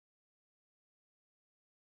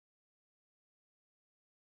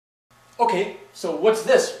Okay, so what's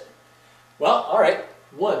this? Well, all right.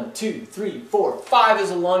 1, 2, 3, 4, 5 is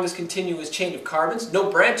the longest continuous chain of carbons.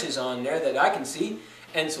 No branches on there that I can see.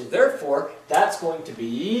 And so therefore, that's going to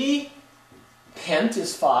be pent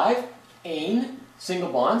is 5, ane,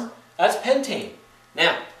 single bonds. That's pentane.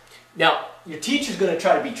 Now, your teacher's going to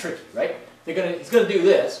try to be tricky, right? He's going to do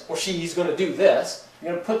this, or she's going to do this.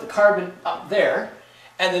 You're going to put the carbon up there,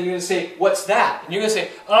 and then you're going to say, what's that? And you're going to say,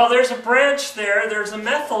 oh, there's a branch there, there's a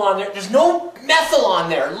methyl on there. There's no methyl on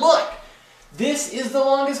there, look! This is the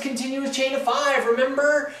longest continuous chain of 5,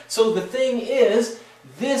 remember? So the thing is,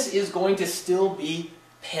 this is going to still be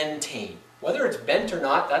pentane. Whether it's bent or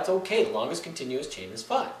not, that's okay. The longest continuous chain is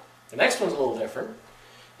 5. The next one's a little different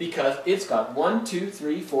because it's got 1, 2,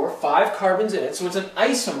 3, 4, 5 carbons in it. So it's an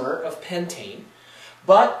isomer of pentane.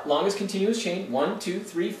 But longest continuous chain, 1, 2,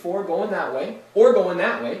 3, 4 going that way, or going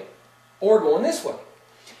that way, or going this way.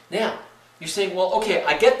 Now, you're saying, well, okay,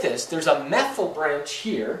 I get this. There's a methyl branch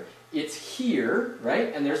here. It's here,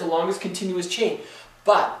 right? And there's the longest continuous chain.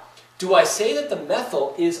 But do I say that the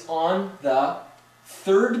methyl is on the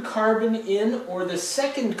third carbon in or the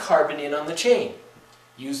second carbon in on the chain?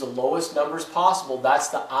 Use the lowest numbers possible. That's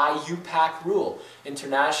the IUPAC rule.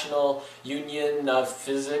 International Union of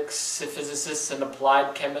Physicists and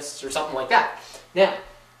Applied Chemists or something like that. Now,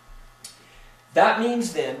 that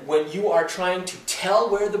means then when you are trying to tell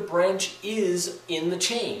where the branch is in the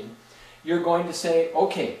chain, you're going to say,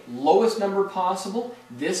 okay, lowest number possible,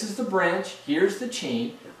 this is the branch, here's the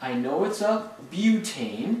chain, I know it's a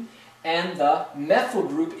butane, and the methyl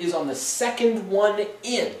group is on the second one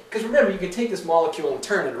in. Because remember, you can take this molecule and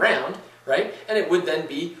turn it around, right? And it would then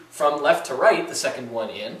be from left to right, the second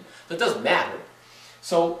one in. So it doesn't matter.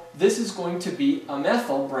 So this is going to be a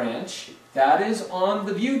methyl branch that is on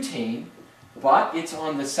the butane, but it's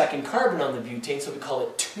on the second carbon on the butane, so we call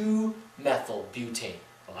it 2-methyl butane.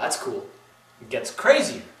 Well, that's cool. It gets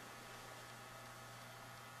crazier.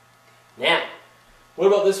 Now, what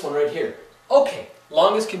about this one right here? Okay,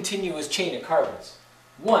 longest continuous chain of carbons.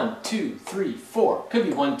 1, 2, 3, 4. Could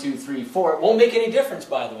be 1, 2, 3, 4. It won't make any difference,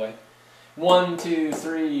 by the way. 1, 2,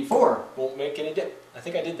 3, 4. Won't make any difference. I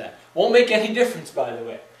think I did that. Won't make any difference, by the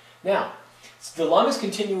way. Now, the longest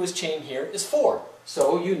continuous chain here is 4.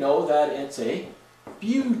 So you know that it's a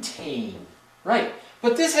butane. Right.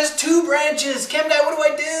 But this has 2 branches. Chemguy, what do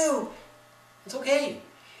I do? It's okay.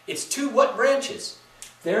 It's 2 what branches?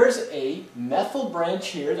 There's a methyl branch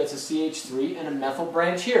here, that's a CH3, and a methyl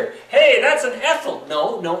branch here. Hey, that's an ethyl.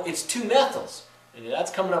 No, it's 2 methyls. And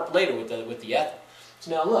that's coming up later with the ethyl.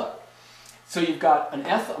 So now look. So you've got a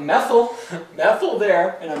methyl, methyl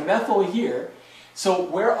there, and a methyl here. So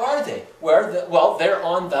where are they? Well, they're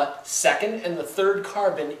on the second and the third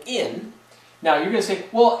carbon in. Now you're going to say,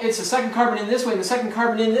 well, it's the second carbon in this way and the second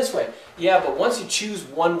carbon in this way. Yeah, but once you choose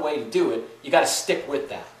one way to do it, you got to stick with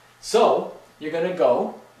that. So you're going to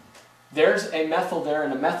go, there's a methyl there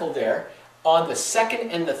and a methyl there. On the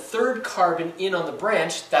second and the third carbon in on the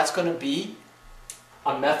branch, that's going to be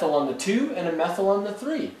a methyl on the 2 and a methyl on the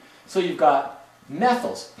 3. So you've got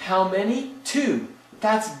methyls. How many? 2.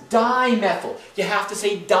 That's dimethyl. You have to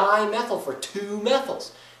say dimethyl for 2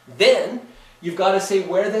 methyls. Then you've got to say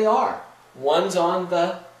where they are. One's on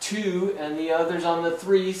the 2 and the other's on the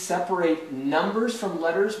 3. Separate numbers from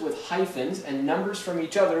letters with hyphens and numbers from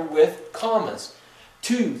each other with commas.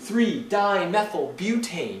 2, 3, dimethyl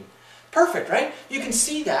butane. Perfect, right? You can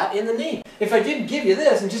see that in the name. If I didn't give you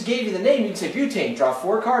this and just gave you the name, you can say butane, draw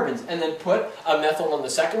 4 carbons, and then put a methyl on the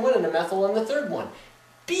second one and a methyl on the third one.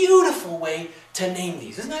 Beautiful way to name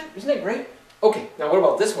these. Isn't that great? Okay, now what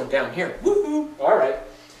about this one down here? Woohoo! All right.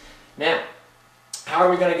 Now, how are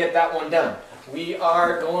we going to get that one done? We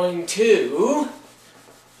are going to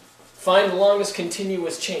find the longest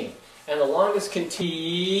continuous chain. And the longest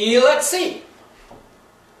let's see.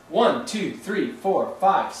 1, 2, 3, 4,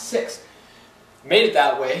 5, 6. Made it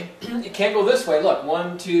that way. It can't go this way. Look,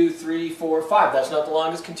 1, 2, 3, 4, 5. That's not the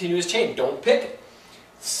longest continuous chain. Don't pick it.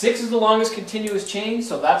 6 is the longest continuous chain,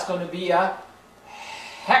 so that's going to be a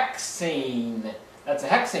hexane. That's a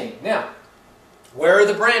hexane. Now, where are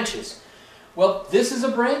the branches? Well, this is a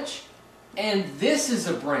branch, and this is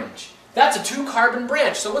a branch. That's a 2-carbon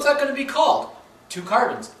branch. So what's that going to be called? 2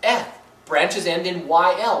 carbons. Eth. Branches end in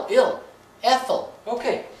YL. Il. Ethyl.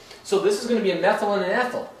 Okay. So this is going to be a methyl and an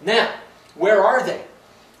ethyl. Now, where are they?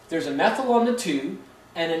 There's a methyl on the 2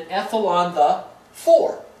 and an ethyl on the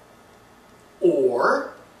 4.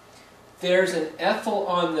 Or there's an ethyl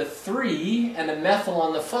on the 3 and a methyl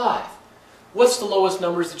on the 5. What's the lowest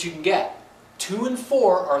numbers that you can get? 2 and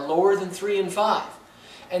 4 are lower than 3 and 5.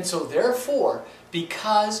 And so therefore,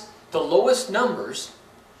 because the lowest numbers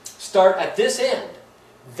start at this end,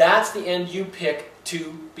 That's the end you pick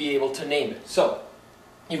to be able to name it. So,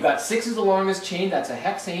 you've got 6 is the longest chain, that's a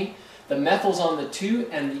hexane. The methyl's on the 2,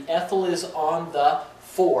 and the ethyl is on the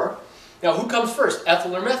 4. Now, who comes first,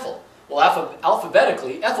 ethyl or methyl? Well,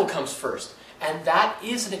 alphabetically, ethyl comes first. And that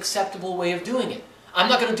is an acceptable way of doing it. I'm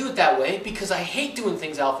not going to do it that way because I hate doing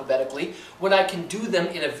things alphabetically when I can do them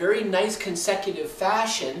in a very nice consecutive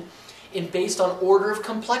fashion based on order of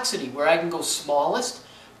complexity, where I can go smallest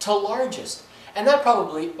to largest. And that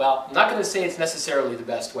probably, well, I'm not going to say it's necessarily the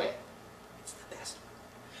best way. It's the best way.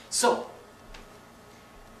 So,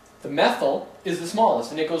 the methyl is the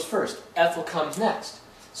smallest and it goes first. Ethyl comes next.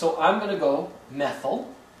 So I'm going to go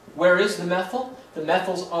methyl. Where is the methyl? The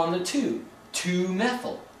methyl's on the 2.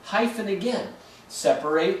 2-methyl. Hyphen again.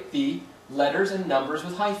 Separate the letters and numbers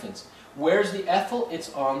with hyphens. Where's the ethyl?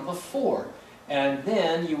 It's on the 4. And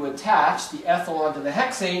then you attach the ethyl onto the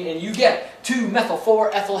hexane and you get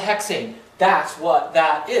 2-methyl-4-ethyl-hexane. That's what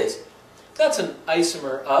that is. That's an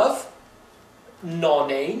isomer of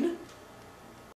nonane,